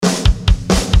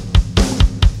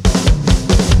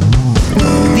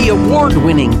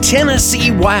award-winning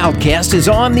Tennessee Wildcast is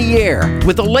on the air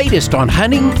with the latest on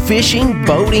hunting, fishing,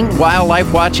 boating,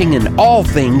 wildlife watching, and all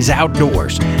things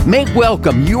outdoors. Make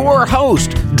welcome your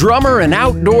host, drummer and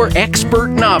outdoor expert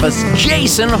novice,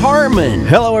 Jason Harmon.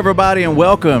 Hello, everybody, and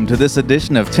welcome to this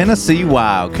edition of Tennessee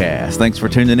Wildcast. Thanks for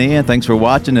tuning in. Thanks for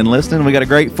watching and listening. We got a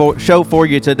great show for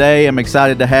you today. I'm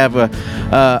excited to have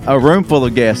a room full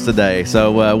of guests today,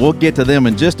 so we'll get to them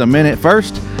in just a minute.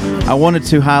 First, I wanted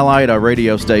to highlight our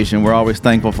radio station. We're always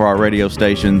thankful for our radio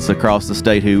stations across the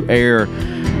state who air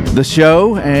the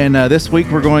show, and this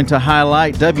week we're going to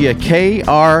highlight WKRM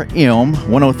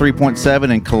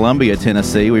 103.7 in Columbia,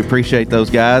 Tennessee. We appreciate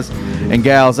those guys and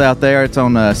gals out there. It's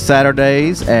on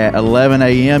Saturdays at 11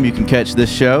 a.m. You can catch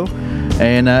this show,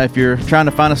 and if you're trying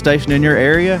to find a station in your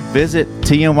area, visit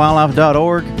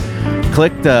tnwildlife.org.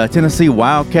 Click the Tennessee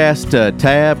Wildcast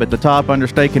tab at the top under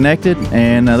Stay Connected,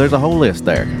 and there's a whole list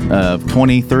there of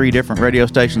 23 different radio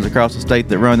stations across the state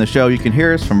that run the show. You can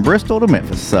hear us from Bristol to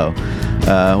Memphis, so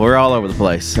we're all over the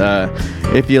place.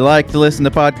 If you like to listen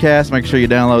to podcasts, make sure you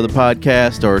download the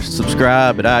podcast or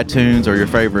subscribe at iTunes or your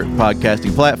favorite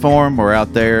podcasting platform. We're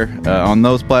out there on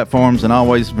those platforms, and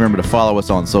always remember to follow us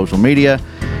on social media.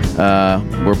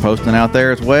 We're posting out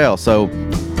there as well, so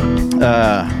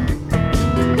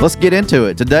let's get into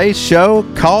it. Today's show,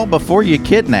 Call Before You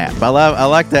Kidnap. I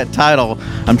like that title.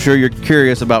 I'm sure you're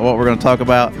curious about what we're going to talk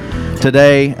about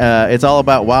today. It's all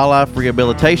about wildlife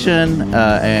rehabilitation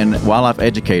and wildlife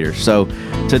educators. So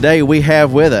today we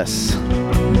have with us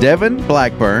Devin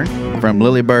Blackburn from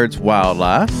Lily Birds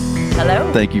Wildlife.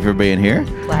 Hello. Thank you for being here.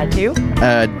 Glad to.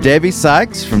 Debbie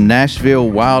Sykes from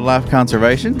Nashville Wildlife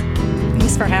Conservation.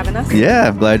 Thanks for having us. Yeah,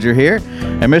 I'm glad you're here.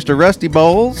 And Mr. Rusty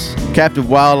Bowles, Captive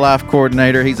Wildlife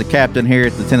Coordinator. He's a captain here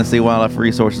at the Tennessee Wildlife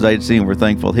Resources Agency, and we're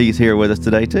thankful he's here with us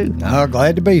today, too. Oh,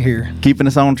 glad to be here. Keeping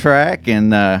us on track,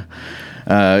 and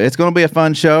it's going to be a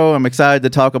fun show. I'm excited to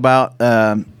talk about,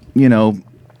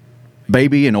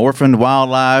 baby and orphaned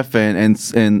wildlife,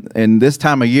 and this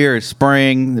time of year is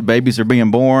spring. The babies are being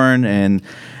born, and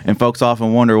folks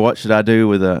often wonder, what should I do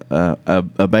with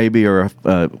a baby or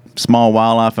a small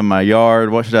wildlife in my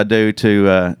yard? What should I do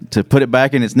to put it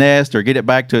back in its nest or get it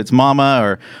back to its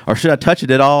mama, or should I touch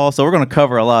it at all? So we're going to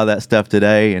cover a lot of that stuff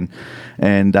today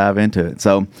and dive into it.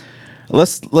 So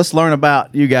let's learn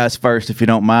about you guys first, if you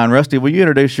don't mind. Rusty, will you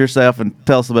introduce yourself and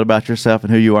tell us a bit about yourself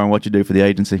and who you are and what you do for the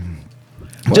agency?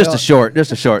 Well, just a short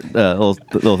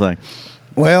little thing.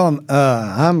 Well,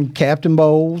 I'm Captain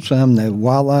Bowles. I'm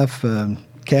the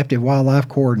Captive Wildlife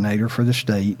Coordinator for the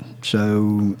state.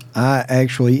 So I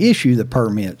actually issue the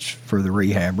permits for the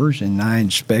rehabbers, and I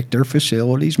inspect their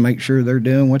facilities, make sure they're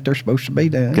doing what they're supposed to be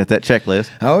doing. Got that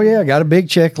checklist? Oh, yeah, got a big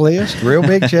checklist, real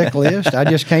big checklist. I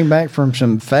just came back from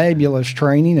some fabulous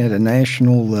training at a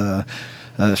national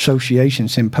association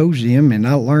symposium, and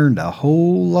I learned a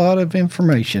whole lot of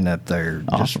information up there.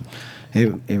 Awesome.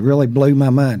 It really blew my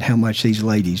mind how much these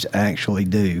ladies actually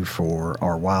do for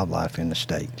our wildlife in the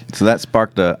state. So that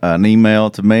sparked an email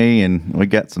to me, and we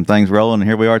got some things rolling, and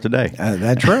here we are today.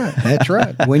 That's right. That's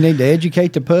right. We need to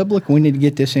educate the public. We need to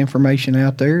get this information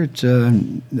out there. It's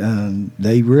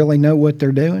they really know what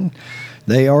they're doing.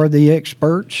 They are the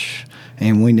experts,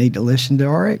 and we need to listen to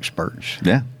our experts.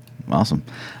 Yeah. Awesome.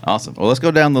 Well, let's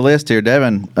go down the list here.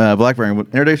 Devin Blackburn,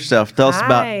 introduce yourself. Tell us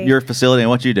about your facility and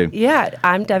what you do. Yeah,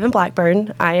 I'm Devin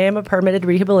Blackburn. I am a permitted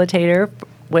rehabilitator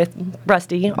with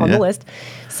Rusty on the list.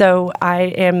 So I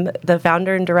am the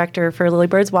founder and director for Lily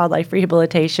Birds Wildlife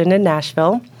Rehabilitation in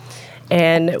Nashville.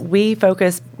 And we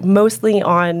focus mostly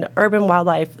on urban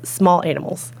wildlife, small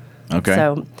animals. Okay.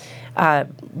 So a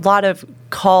lot of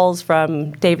calls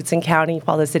from Davidson County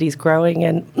while the city's growing,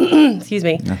 and excuse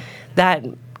me, that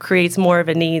creates more of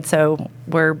a need, so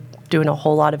we're doing a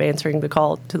whole lot of answering the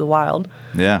call to the wild.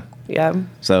 Yeah.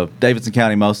 So Davidson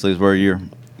County mostly is where you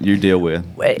deal with.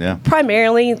 Yeah.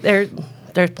 Primarily, there's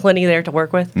plenty there to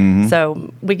work with. Mm-hmm.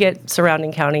 So we get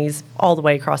surrounding counties all the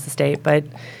way across the state, but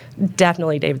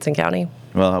definitely Davidson County.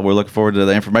 Well, we're looking forward to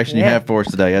the information you have for us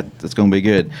today. It's going to be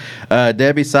good.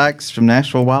 Debbie Sykes from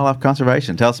Nashville Wildlife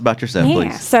Conservation. Tell us about yourself,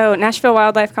 please. So Nashville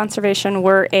Wildlife Conservation,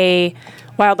 we're a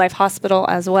wildlife hospital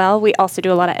as well. We also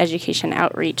do a lot of education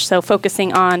outreach, so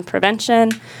focusing on prevention,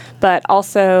 but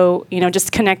also,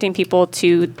 just connecting people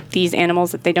to these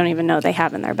animals that they don't even know they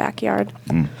have in their backyard.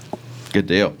 Good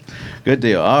deal.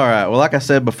 All right. Well, like I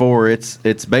said before, it's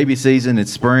baby season.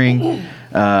 It's spring,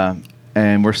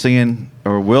 and we're seeing,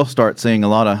 or we'll start seeing, a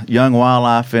lot of young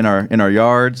wildlife in our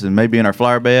yards and maybe in our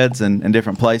flower beds and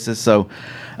different places. So,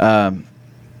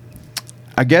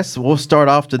 I guess we'll start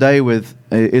off today with,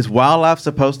 is wildlife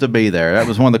supposed to be there? That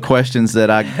was one of the questions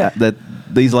that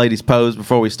these ladies posed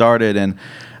before we started, and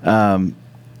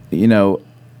you know,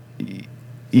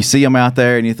 you see them out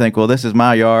there and you think, well, this is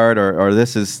my yard, or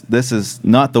this is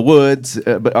not the woods.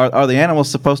 But are the animals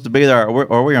supposed to be there?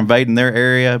 Or are we invading their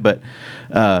area? But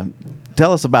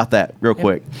tell us about that real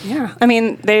quick. Yeah, I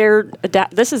mean,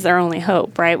 this is their only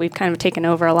hope, right? We've kind of taken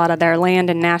over a lot of their land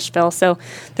in Nashville, so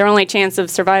their only chance of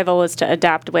survival is to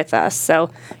adapt with us. So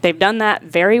they've done that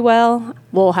very well.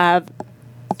 We'll have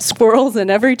squirrels in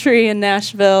every tree in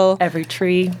Nashville. Every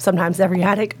tree, sometimes every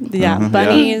attic. Yeah,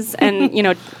 bunnies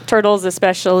and, turtles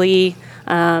especially,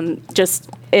 just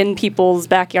in people's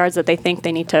backyards that they think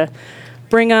they need to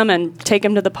bring them and take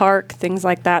them to the park, things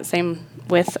like that. Same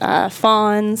with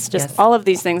fawns. Just all of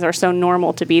these things are so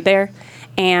normal to be there.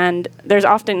 And there's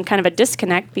often kind of a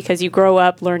disconnect because you grow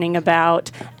up learning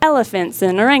about elephants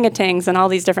and orangutans and all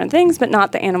these different things, but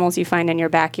not the animals you find in your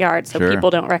backyard. So people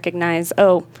don't recognize,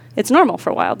 it's normal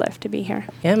for wildlife to be here.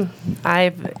 Yeah,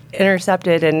 I've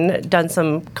intercepted and done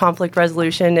some conflict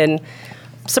resolution in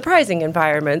surprising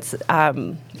environments.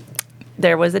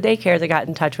 There was a daycare that got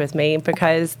in touch with me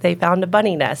because they found a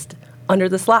bunny nest under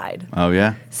the slide. Oh,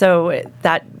 yeah. So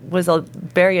that was a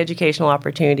very educational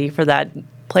opportunity for that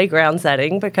playground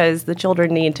setting, because the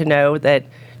children need to know that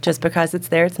just because it's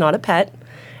there, it's not a pet.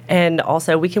 And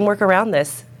also we can work around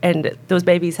this. And those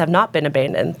babies have not been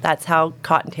abandoned. That's how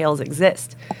cottontails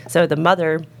exist. So the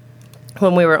mother,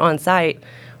 when we were on site,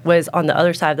 was on the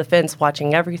other side of the fence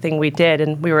watching everything we did,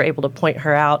 and we were able to point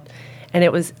her out. And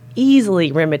it was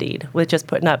easily remedied with just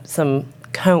putting up some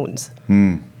cones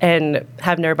and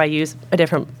having everybody use a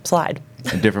different slide.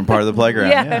 A different part of the playground.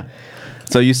 Yeah.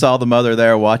 So you saw the mother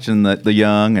there watching the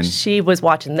young, and she was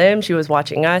watching them. She was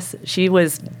watching us. She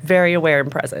was very aware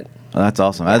and present. Oh, that's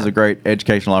awesome. That's a great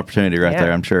educational opportunity right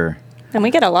there, I'm sure. And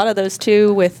we get a lot of those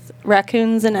too with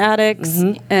raccoons in attics.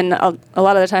 Mm-hmm. And a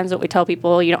lot of the times what we tell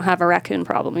people, you don't have a raccoon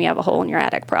problem, you have a hole in your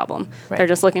attic problem. Right. They're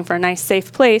just looking for a nice,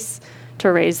 safe place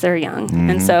to raise their young. Mm-hmm.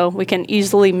 And so we can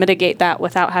easily mitigate that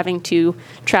without having to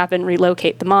trap and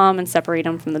relocate the mom and separate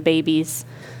them from the babies.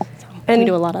 So we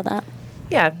do a lot of that.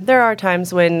 Yeah, there are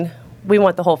times when we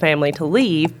want the whole family to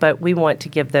leave, but we want to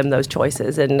give them those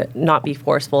choices and not be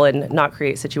forceful and not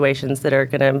create situations that are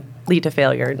going to lead to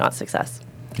failure, not success.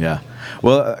 Yeah.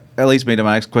 Well, that leads me to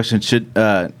my next question. Should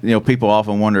people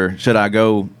often wonder, should I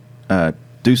go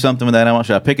do something with that animal?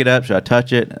 Should I pick it up? Should I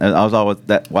touch it? And I was always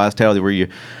that wise tale where you,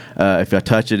 if I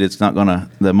touch it,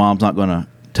 the mom's not gonna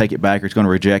take it back, or it's going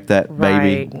to reject that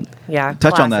baby. Yeah.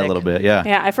 Touch on that a little bit. Yeah.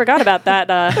 Yeah, I forgot about that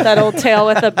that old tale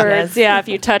with the birds. Yes. Yeah, if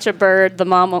you touch a bird, the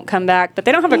mom won't come back. But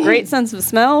they don't have a great sense of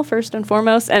smell, first and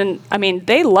foremost. And I mean,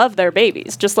 they love their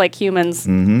babies, just like humans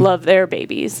love their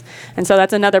babies. And so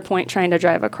that's another point trying to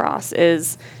drive across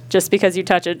is just because you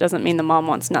touch it doesn't mean the mom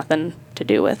wants nothing to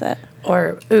do with it.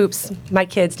 Or, oops, my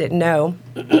kids didn't know.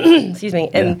 Excuse me.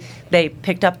 And they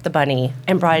picked up the bunny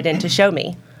and brought it in to show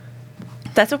me.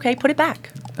 That's okay. Put it back.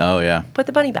 Oh, yeah. Put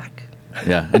the bunny back.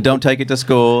 Yeah. And don't take it to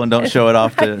school, and don't show it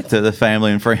off to the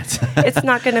family and friends. It's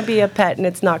not going to be a pet, and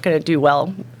it's not going to do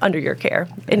well under your care.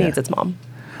 It needs its mom.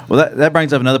 Well, that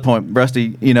brings up another point.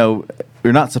 Rusty, you're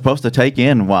not supposed to take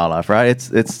in wildlife, right?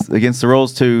 It's against the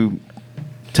rules to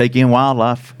take in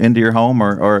wildlife into your home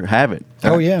or have it.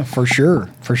 Oh, yeah, for sure.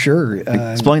 For sure.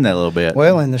 Explain that a little bit.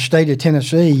 Well, in the state of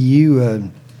Tennessee,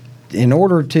 you, in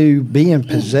order to be in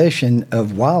possession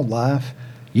of wildlife,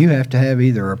 you have to have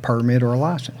either a permit or a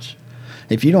license.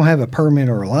 If you don't have a permit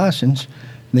or a license,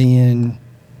 then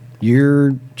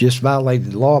you're just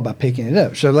violated the law by picking it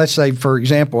up. So let's say, for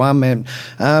example, I'm in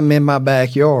my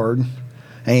backyard,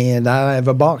 and I have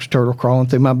a box turtle crawling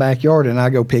through my backyard, and I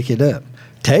go pick it up.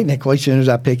 Technically, as soon as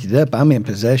I pick it up, I'm in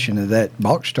possession of that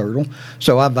box turtle,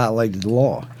 so I violated the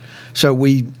law. So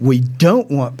we don't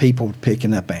want people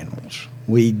picking up animals.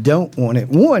 We don't want it,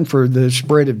 one, for the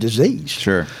spread of disease.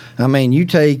 Sure. I mean, you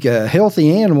take a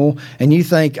healthy animal and you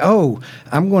think,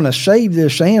 I'm going to save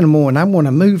this animal and I'm going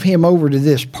to move him over to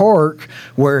this park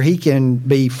where he can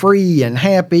be free and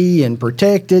happy and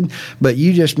protected, but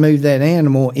you just move that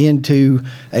animal into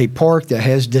a park that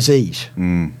has disease.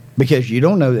 Because you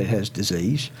don't know that it has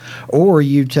disease. Or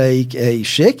you take a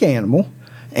sick animal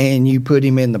and you put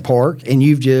him in the park and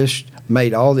you've just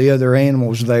made all the other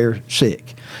animals there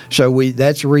sick. So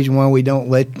that's the reason why we don't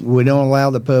allow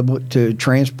the public to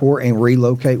transport and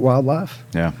relocate wildlife.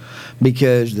 Yeah.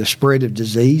 Because the spread of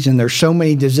disease, and there's so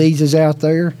many diseases out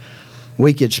there,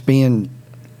 we could spend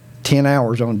 10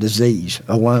 hours on disease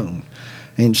alone.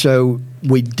 And so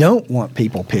we don't want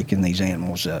people picking these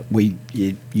animals up.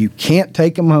 You can't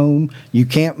take them home. You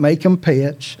can't make them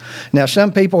pets. Now,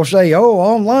 some people say,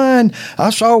 online,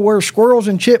 I saw where squirrels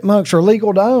and chipmunks are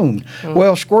legal to own.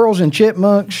 Well, squirrels and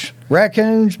chipmunks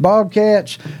raccoons,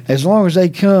 bobcats, as long as they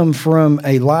come from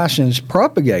a licensed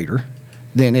propagator,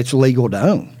 then it's legal to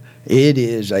own. It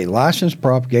is a licensed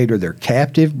propagator. They're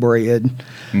captive bred.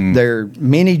 They're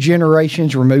many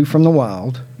generations removed from the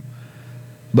wild,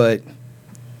 but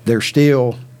they're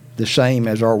still the same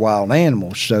as our wild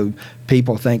animals. So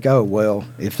people think, oh, well,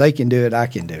 if they can do it, I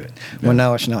can do it. Yeah. Well,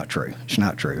 no, it's not true. It's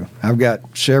not true. I've got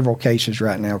several cases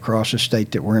right now across the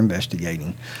state that we're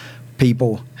investigating.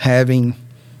 People having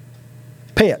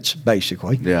pets,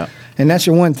 basically. Yeah. And that's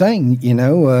the one thing,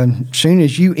 as soon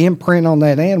as you imprint on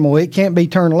that animal, it can't be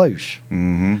turned loose.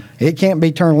 Mm-hmm. It can't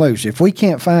be turned loose. If we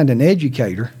can't find an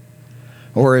educator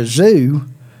or a zoo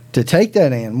to take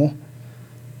that animal,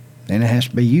 then it has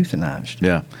to be euthanized.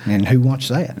 Yeah. And who wants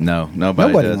that? No,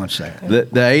 nobody does. Wants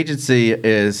that. The agency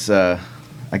is, I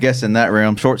guess, in that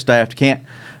realm, short-staffed. Can't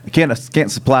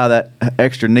supply that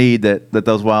extra need that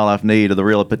those wildlife need, or the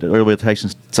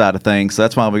rehabilitation side of things. So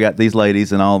that's why we got these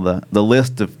ladies and all the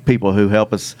list of people who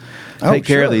help us take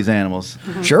care of these animals.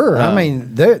 Mm-hmm. Sure. I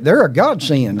mean, they're a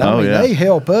godsend. They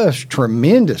help us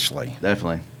tremendously.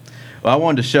 Definitely. Well, I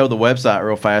wanted to show the website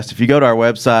real fast. If you go to our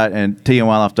website and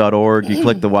tnwildlife.org, you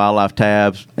click the wildlife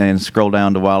tabs and scroll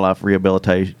down to wildlife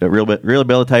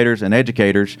rehabilitators and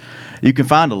educators, you can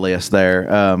find a list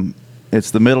there.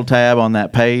 It's the middle tab on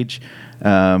that page.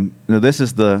 This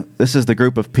is the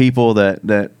group of people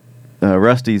that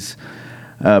Rusty's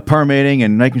permitting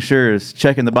and making sure is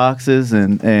checking the boxes,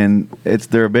 and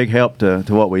they're a big help to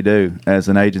what we do as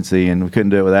an agency, and we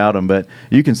couldn't do it without them. But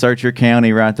you can search your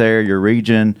county right there, your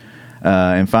region,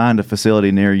 and find a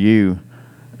facility near you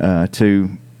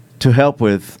to help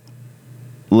with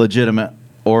legitimate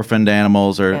orphaned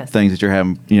animals or things that you're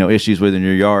having issues with in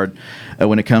your yard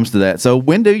when it comes to that. So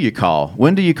when do you call?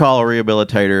 When do you call a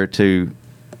rehabilitator to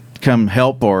come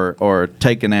help or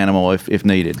take an animal if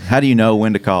needed? How do you know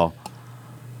when to call?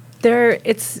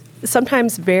 It's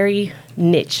sometimes very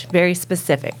niche, very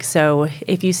specific. So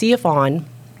if you see a fawn,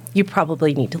 you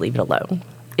probably need to leave it alone.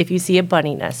 If you see a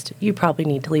bunny nest, you probably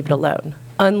need to leave it alone,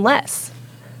 unless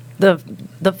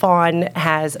the fawn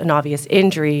has an obvious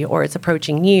injury or it's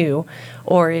approaching you,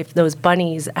 or if those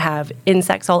bunnies have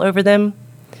insects all over them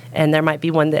and there might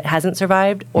be one that hasn't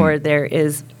survived, or there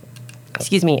is,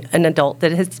 an adult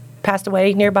that has passed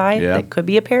away nearby that could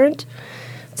be a parent.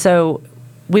 So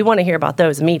we want to hear about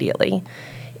those immediately.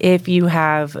 If you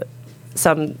have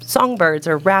some songbirds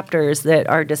or raptors that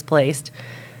are displaced,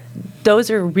 those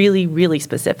are really, really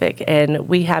specific, and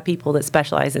we have people that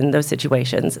specialize in those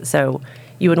situations. So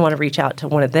you would want to reach out to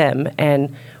one of them,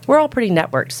 and we're all pretty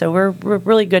networked, so we're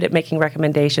really good at making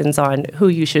recommendations on who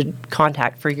you should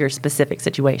contact for your specific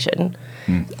situation.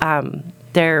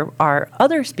 There are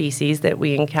other species that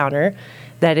we encounter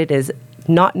that it is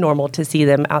not normal to see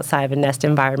them outside of a nest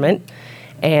environment,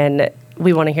 and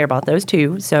we want to hear about those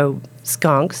too. So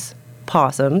skunks,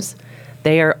 possums,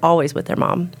 they are always with their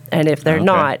mom. And if they're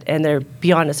not, and they're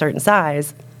beyond a certain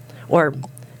size, or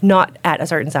not at a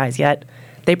certain size yet,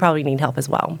 they probably need help as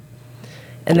well.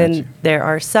 And then there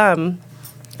are some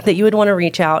that you would want to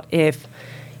reach out if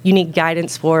you need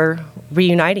guidance for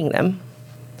reuniting them.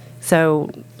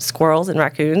 So squirrels and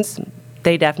raccoons,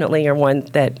 they definitely are one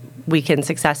that we can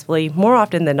successfully, more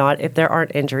often than not, if there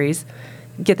aren't injuries,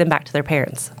 get them back to their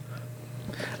parents.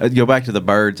 Go back to the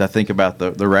birds. I think about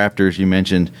the raptors you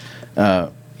mentioned.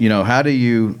 How do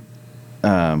you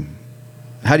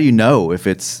know if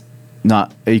it's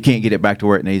not, you can't get it back to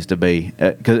where it needs to be?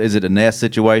 'Cause is it a nest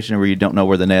situation where you don't know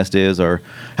where the nest is, or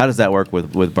how does that work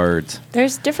with birds?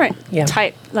 There's different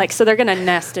type, so they're going to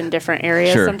nest in different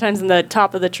areas. Sure. Sometimes in the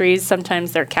top of the trees,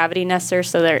 sometimes they're cavity nesters,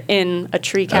 so they're in a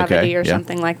tree cavity or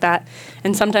something like that.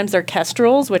 And sometimes they're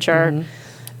kestrels, which are,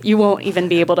 you won't even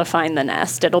be able to find the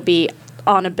nest. It'll be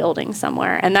on a building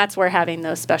somewhere. And that's where having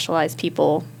those specialized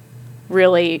people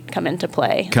really come into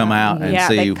play. Come out and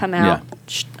see. They come out,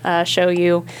 show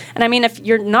you. And I mean, if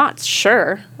you're not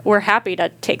sure, we're happy to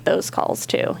take those calls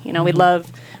too. We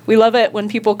love it when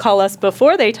people call us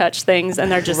before they touch things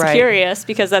and they're just curious,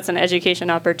 because that's an education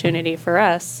opportunity for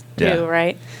us too,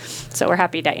 right? So we're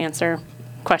happy to answer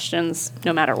questions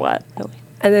no matter what, really.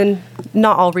 And then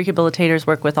not all rehabilitators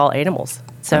work with all animals.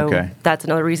 So that's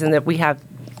another reason that we have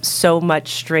so much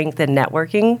strength in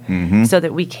networking, so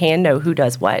that we can know who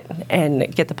does what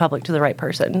and get the public to the right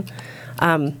person.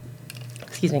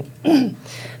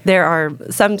 There are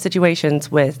some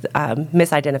situations with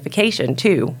misidentification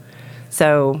too.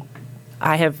 So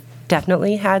I have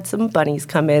definitely had some bunnies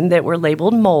come in that were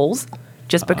labeled moles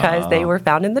just because they were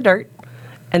found in the dirt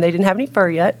and they didn't have any fur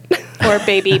yet. Or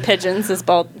baby pigeons as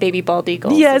baby bald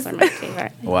eagles. Yes. Those are my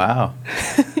favorite. Wow.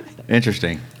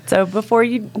 Interesting. So before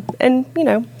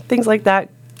things like that,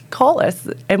 call us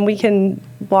and we can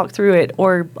walk through it.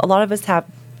 Or a lot of us have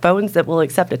phones that will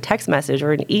accept a text message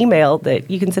or an email that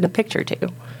you can send a picture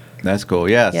to. That's cool.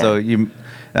 Yeah. So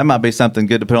that might be something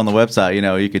good to put on the website.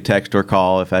 You could text or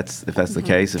call if that's the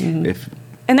case. If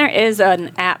And there is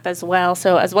an app as well.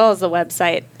 So as well as the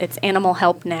website, it's Animal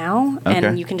Help Now. Okay.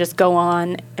 And you can just go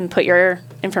on and put your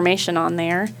information on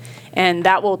there. And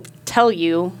that will tell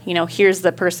you, here's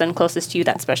the person closest to you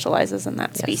that specializes in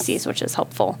that species, which is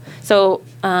helpful. So,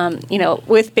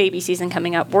 with baby season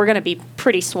coming up, we're going to be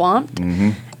pretty swamped. Mm-hmm.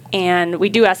 And we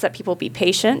do ask that people be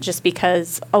patient just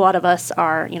because a lot of us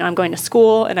are, I'm going to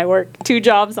school and I work 2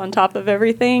 jobs on top of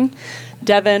everything.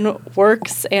 Devin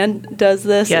works and does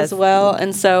this as well.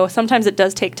 And so sometimes it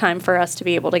does take time for us to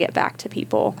be able to get back to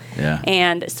people. Yeah.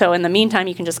 And so in the meantime,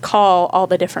 you can just call all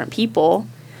the different people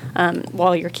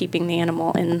while you're keeping the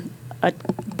animal in a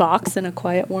box in a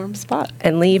quiet, warm spot.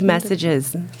 And leave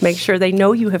messages. Make sure they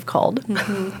know you have called.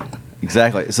 Mm-hmm.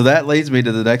 Exactly. So that leads me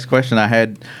to the next question I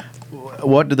had.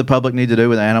 What do the public need to do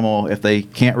with an animal if they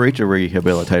can't reach a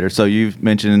rehabilitator? So you've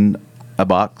mentioned a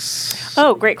box.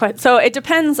 Oh, great question. So it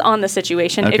depends on the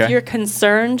situation. Okay. If you're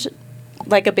concerned,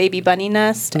 like a baby bunny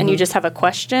nest, and you just have a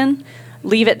question,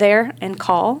 leave it there and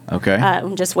call. Okay.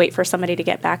 And just wait for somebody to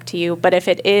get back to you. But if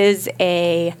it is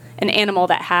an animal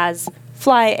that has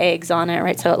fly eggs on it,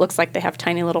 right? So it looks like they have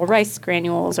tiny little rice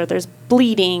granules, or there's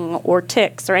bleeding or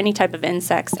ticks or any type of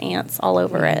insects, ants all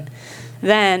over it,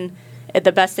 then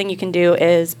the best thing you can do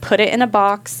is put it in a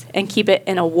box and keep it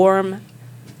in a warm,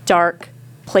 dark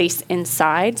place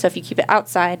inside. So if you keep it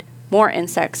outside, more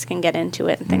insects can get into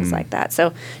it and things like that.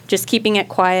 So just keeping it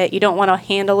quiet. You don't want to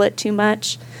handle it too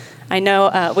much. I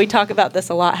know we talk about this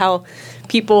a lot, how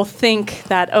people think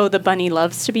that, the bunny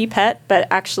loves to be pet, but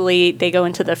actually they go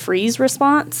into the freeze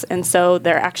response, and so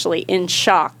they're actually in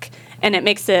shock, and it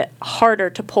makes it harder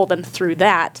to pull them through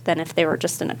that than if they were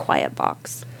just in a quiet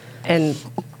box. And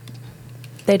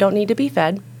they don't need to be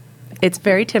fed. It's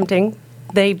very tempting.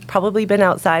 They've probably been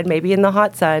outside, maybe in the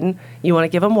hot sun. You want to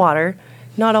give them water.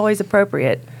 Not always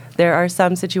appropriate. There are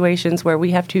some situations where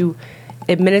we have to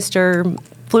administer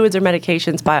fluids or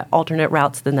medications by alternate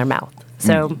routes than their mouth.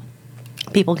 So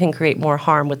people can create more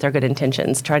harm with their good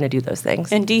intentions trying to do those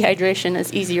things. And dehydration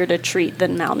is easier to treat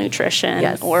than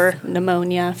malnutrition or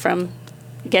pneumonia from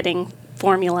getting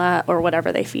formula or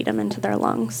whatever they feed them into their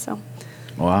lungs. So,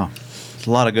 wow, it's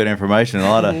a lot of good information. A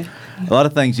lot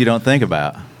of things you don't think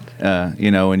about.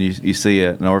 When you see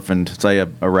an orphaned, say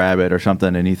a rabbit or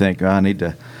something, and you think, I need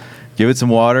to give it some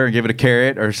water and give it a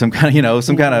carrot or some kind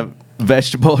of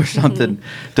vegetable or something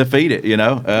to feed it.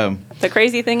 The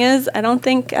crazy thing is, I don't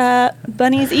think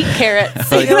bunnies eat carrots.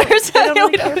 They don't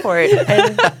really care for it.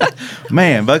 And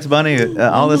man, Bugs Bunny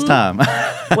all this time.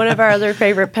 one of our other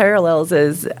favorite parallels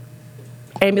is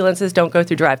ambulances don't go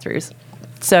through drive-thrus.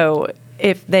 So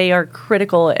if they are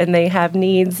critical and they have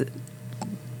needs,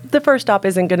 the first stop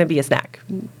isn't going to be a snack.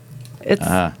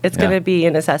 It's going to be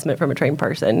an assessment from a trained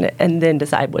person and then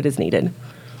decide what is needed.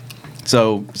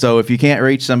 So if you can't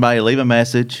reach somebody, leave a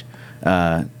message.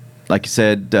 Like you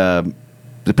said,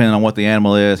 depending on what the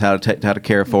animal is, how to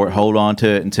care for it, hold on to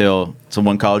it until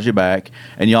someone calls you back.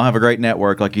 And y'all have a great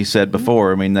network, like you said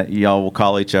before. I mean, that y'all will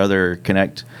call each other,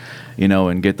 connect,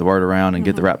 and get the word around and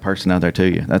get the right person out there to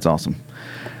you. That's awesome.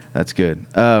 That's good.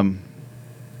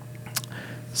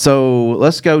 So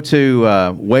let's go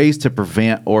to ways to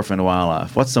prevent orphan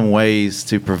wildlife. What's some ways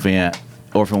to prevent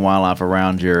orphan wildlife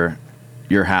around your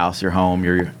house, your home,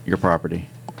 your property?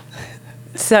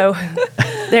 So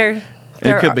there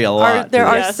could be a lot. There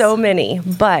are so many,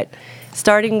 but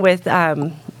starting with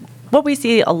what we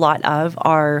see a lot of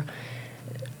are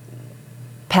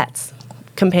pets,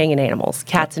 companion animals,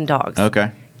 cats and dogs.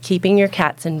 Okay. Keeping your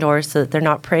cats indoors so that they're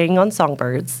not preying on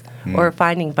songbirds or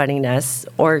finding bunny nests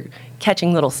or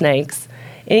catching little snakes.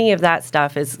 Any of that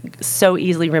stuff is so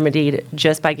easily remedied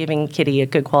just by giving Kitty a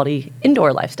good quality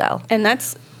indoor lifestyle. And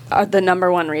that's the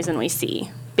number one reason we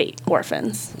see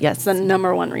orphans. Yes. It's the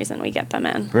number one reason we get them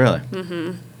in. Really?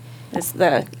 It's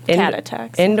the cat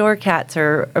attacks. Indoor cats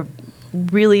are a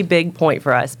really big point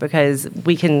for us because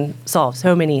we can solve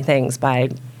so many things by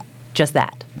just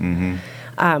that.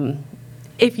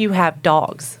 If you have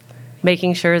dogs,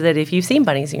 making sure that if you've seen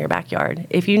bunnies in your backyard,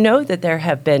 if you know that there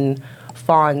have been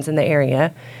fawns in the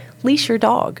area, leash your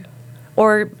dog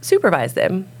or supervise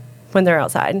them when they're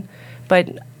outside.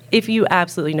 But if you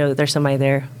absolutely know that there's somebody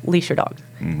there, leash your dog.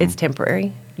 It's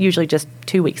temporary, usually just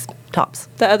 2 weeks tops.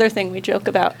 The other thing we joke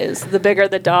about is the bigger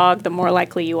the dog, the more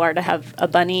likely you are to have a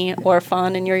bunny or a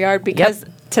fawn in your yard because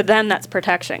to them that's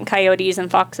protection. Coyotes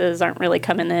and foxes aren't really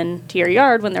coming in to your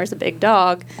yard when there's a big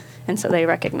dog, and so they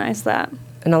recognize that.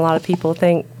 And a lot of people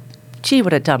think Gee,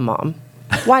 what a dumb mom.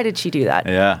 Why did she do that?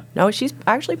 Yeah. No, she's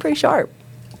actually pretty sharp.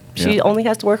 She Yeah. only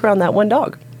has to work around that one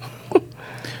dog.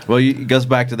 Well, it goes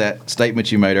back to that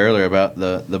statement you made earlier about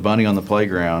the bunny on the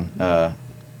playground.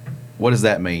 What does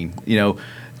that mean? You know,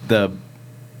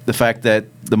 the fact that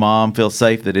the mom feels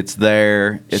safe, that it's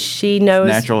there. She knows.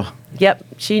 Natural. Yep.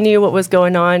 She knew what was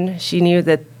going on. She knew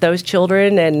that those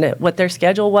children and what their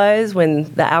schedule was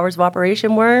when the hours of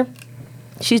operation were.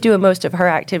 She's doing most of her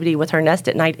activity with her nest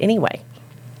at night anyway,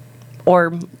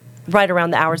 or right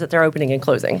around the hours that they're opening and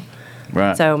closing.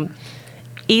 Right. So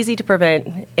easy to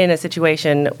prevent in a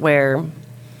situation where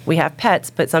we have pets,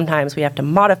 but sometimes we have to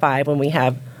modify when we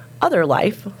have other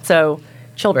life. So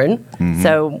children.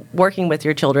 So working with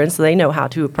your children so they know how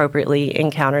to appropriately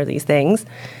encounter these things,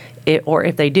 or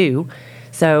if they do.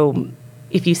 So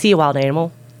if you see a wild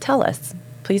animal, tell us.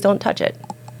 Please don't touch it.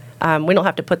 We don't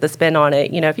have to put the spin on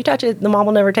it. You know, if you touch it, the mom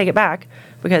will never take it back,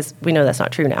 because we know that's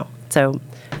not true now. So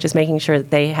just making sure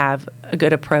that they have a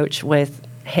good approach with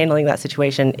handling that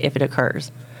situation if it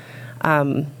occurs.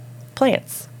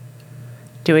 Plants.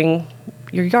 Doing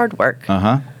your yard work.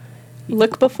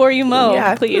 Look before you mow,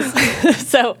 Yeah. please.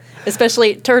 So,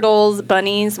 especially turtles,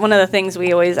 bunnies, one of the things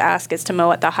we always ask is to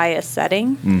mow at the highest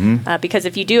setting. Because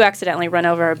if you do accidentally run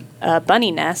over a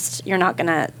bunny nest, you're not going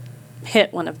to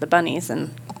hit one of the bunnies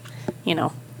and, you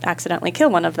know, accidentally kill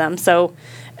one of them. So,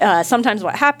 sometimes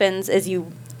what happens is you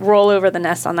roll over the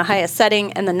nest on the highest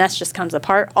setting and the nest just comes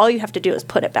apart. All you have to do is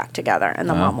put it back together and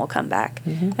the mom will come back.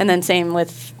 And then same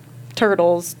with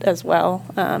turtles as well.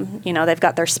 You know, they've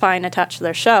got their spine attached to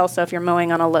their shell, so if you're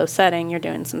mowing on a low setting, you're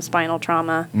doing some spinal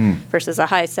trauma versus a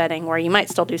high setting where you might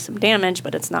still do some damage,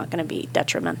 but it's not going to be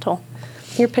detrimental.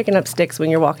 You're picking up sticks when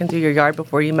you're walking through your yard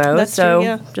before you mow. That's so true,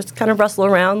 yeah. just kind of rustle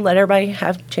around, let everybody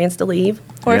have a chance to leave.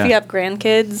 Or Yeah. if you have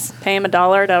grandkids, pay them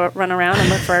 $1 to run around and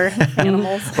look for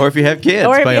animals. Or if you have kids,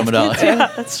 Or if pay you them $1. have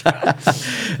kids, yeah, that's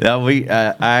true.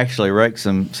 Yeah, I actually raked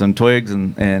some twigs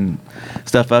and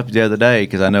stuff up the other day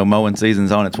because I know mowing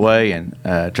season's on its way, and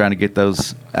trying to get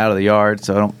those out of the yard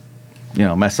so I don't, you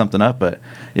know, mess something up. But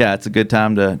yeah, it's a good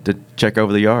time to check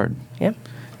over the yard. Yeah.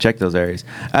 Check those areas.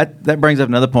 That brings up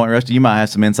another point, Rusty. You might have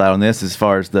some insight on this as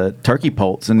far as the turkey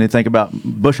poults, and you think about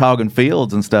bush hogging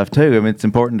fields and stuff too. I mean, it's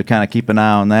important to kind of keep an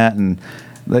eye on that, and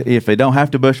if they don't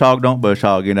have to bush hog, don't bush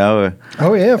hog. You know.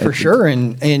 Oh yeah, for sure.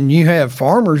 And you have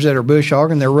farmers that are bush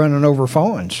hogging. They're running over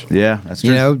fawns. Yeah, that's true.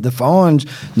 You know, the fawns.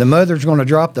 The mother's going to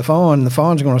drop the fawn. The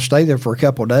fawn's going to stay there for a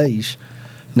couple of days,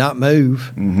 not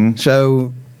move.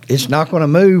 So it's not going to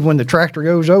move when the tractor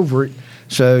goes over it.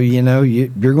 So you know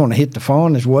you're going to hit the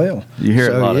fawn as well. You hear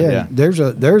so, a lot of yeah. There's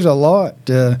a lot.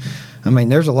 I mean,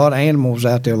 there's a lot of animals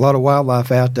out there, a lot of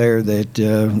wildlife out there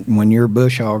that when you're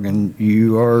bush hogging,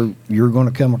 you're going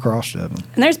to come across them.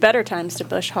 And there's better times to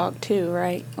bush hog too,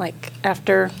 right? Like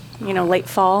after, you know, late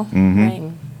fall, right?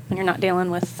 When you're not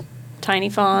dealing with tiny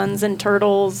fawns and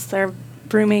turtles, they're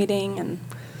brumating, and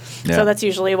Yeah. so that's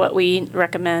usually what we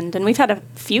recommend. And we've had a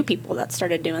few people that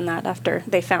started doing that after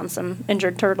they found some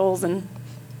injured turtles and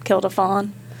killed a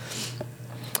fawn.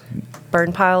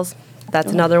 Burn piles.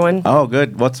 That's another one. Oh,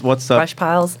 good. What's up? Brush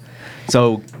piles.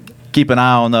 So keep an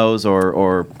eye on those,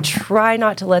 or Try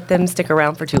not to let them stick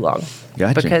around for too long.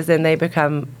 Gotcha. Because then they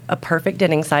become a perfect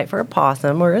denning site for a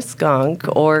possum or a skunk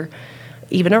or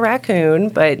even a raccoon,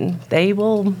 but they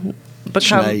will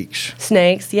become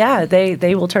snakes. Yeah,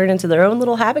 they will turn into their own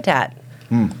little habitat.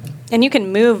 And you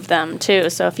can move them too.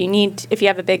 So if you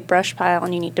have a big brush pile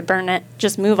and you need to burn it,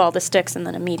 just move all the sticks and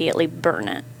then immediately burn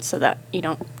it, so that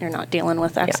you're not dealing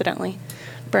with accidentally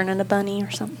burning a bunny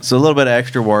or something. So a little bit of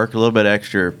extra work, a little bit of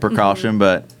extra precaution,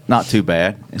 but not too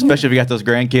bad. Especially if you got those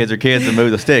grandkids or kids to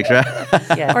move the sticks, right?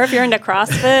 Yeah. Or if you're into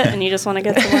CrossFit and you just want to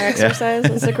get some more exercise,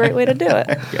 it's a great way to do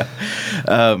it.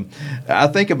 I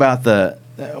think about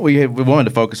we wanted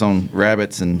to focus on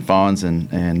rabbits and fawns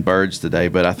and birds today,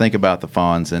 but I think about the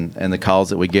fawns and the calls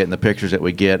that we get and the pictures that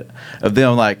we get of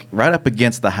them, like right up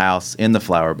against the house in the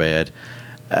flower bed.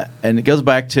 And it goes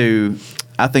back to,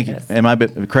 I think,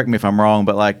 correct me if I'm wrong,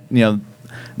 but like, you know,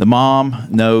 the mom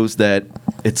knows that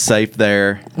it's safe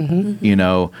there. You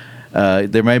know,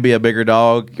 there may be a bigger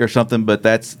dog or something, but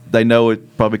they know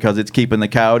it probably because it's keeping the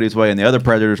coyotes away and the other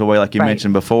predators away, like you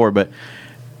mentioned before. But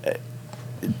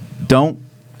don't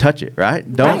touch it, right?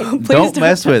 Don't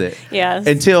mess with it. Yes.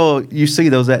 Until you see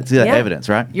that evidence,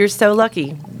 right? You're so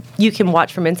lucky. You can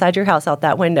watch from inside your house out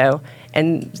that window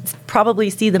and probably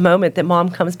see the moment that mom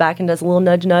comes back and does a little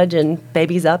nudge nudge and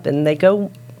baby's up and they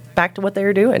go back to what they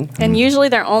were doing. And usually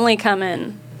they're only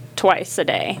coming twice a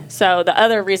day. So the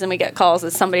other reason we get calls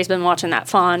is somebody's been watching that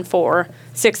fawn for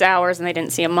 6 hours and they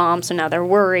didn't see a mom, so now they're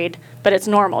worried. But it's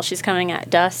normal. She's coming at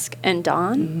dusk and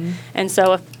dawn. And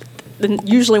so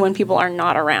usually when people are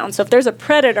not around. So if there's a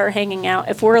predator hanging out,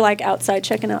 if we're like outside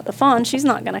checking out the fawn, she's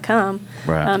not going to come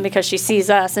because she sees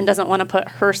us and doesn't want to put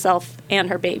herself and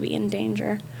her baby in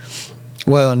danger.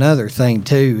 Well, another thing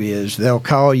too is they'll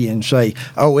call you and say,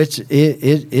 "Oh,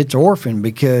 it's orphaned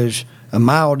because a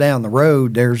mile down the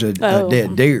road there's a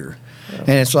dead deer." And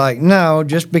it's like, no,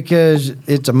 just because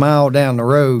it's a mile down the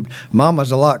road,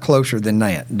 Mama's a lot closer than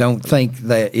that. Don't think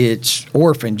that it's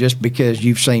orphaned just because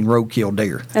you've seen roadkill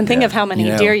deer. And think of how many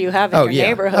deer you have in your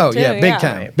neighborhood,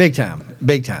 too.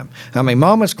 Big time. I mean,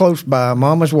 Mama's close by.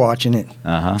 Mama's watching it.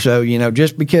 So,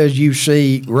 just because you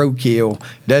see roadkill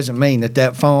doesn't mean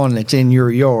that fawn that's in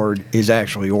your yard is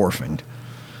actually orphaned.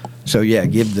 So,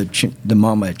 give the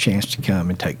mama a chance to come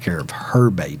and take care of her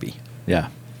baby. Yeah.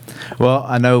 Well,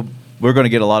 I know we're going to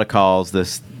get a lot of calls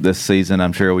this season.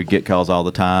 I'm sure we get calls all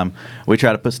the time. We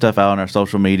try to put stuff out on our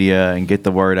social media and get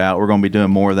the word out. We're going to be doing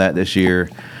more of that this year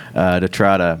to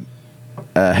try to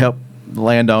help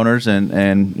landowners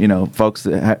and folks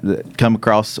that come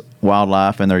across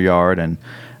wildlife in their yard. And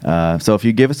so if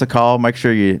you give us a call, make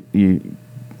sure you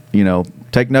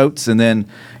take notes and then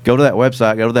go to that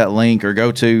website, go to that link, or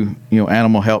go to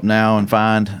Animal Help Now and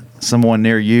find someone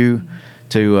near you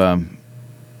to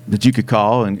that you could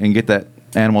call and get that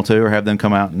animal to, or have them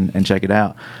come out and check it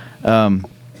out. I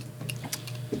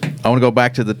want to go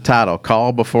back to the title,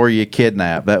 Call Before You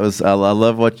Kidnap. That was I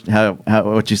love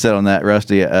what you said on that,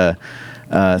 Rusty.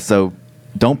 So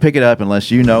don't pick it up unless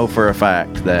you know for a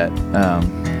fact that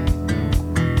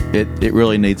it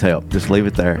really needs help. Just leave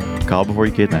it there. Call before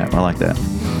you kidnap. I like that.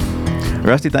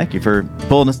 Rusty, thank you for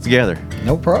pulling us together.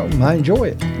 No problem. I enjoy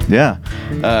it. Yeah.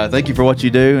 Thank you for what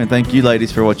you do, and thank you,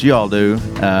 ladies, for what you all do.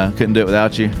 Couldn't do it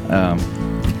without you.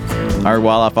 Our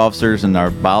wildlife officers and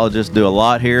our biologists do a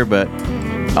lot here, but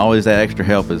always that extra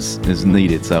help is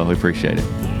needed, so we appreciate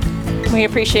it. We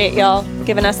appreciate y'all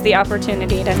giving us the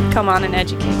opportunity to come on and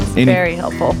educate. Very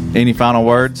helpful. Any final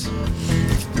words?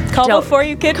 Call before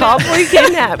you kidnap. Call before you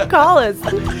kidnap. Call us.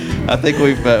 I think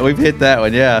we've hit that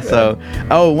one, yeah. So,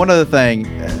 one other thing.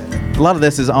 A lot of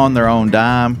this is on their own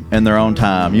dime and their own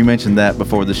time. You mentioned that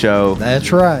before the show.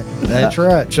 That's right.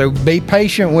 So be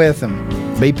patient with them.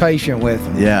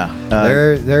 Yeah.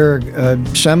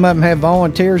 Some of them have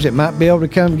volunteers that might be able to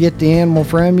come get the animal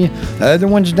from you. Other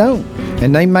ones don't.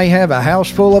 And they may have a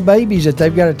house full of babies that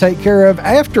they've got to take care of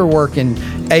after working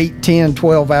 8, 10,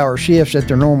 12-hour shifts at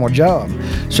their normal job.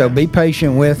 So be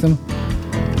patient with them.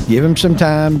 Give them some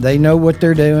time. They know what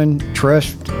they're doing.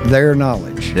 Trust their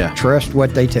knowledge. Yeah. Trust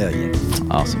what they tell you.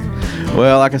 Awesome.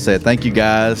 Well, like I said, thank you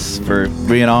guys for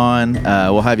being on.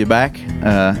 We'll have you back.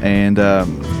 And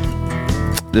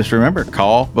just remember,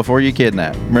 call before you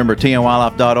kidnap. Remember,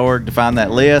 tnwildlife.org to find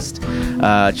that list.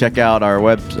 Check out our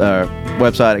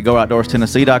website at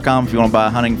GoOutdoorsTennessee.com if you want to buy a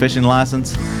hunting fishing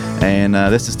license. And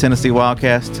this is Tennessee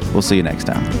Wildcast. We'll see you next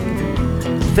time.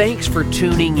 Thanks for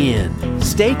tuning in.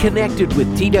 Stay connected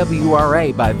with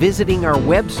TWRA by visiting our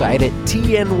website at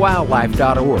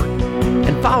tnwildlife.org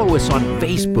and follow us on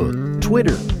Facebook,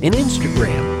 Twitter, and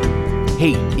Instagram.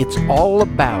 Hey, it's all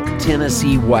about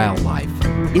Tennessee wildlife.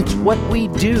 It's what we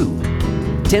do.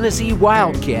 Tennessee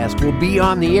Wildcast will be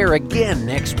on the air again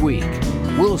next week.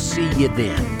 We'll see you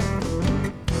then.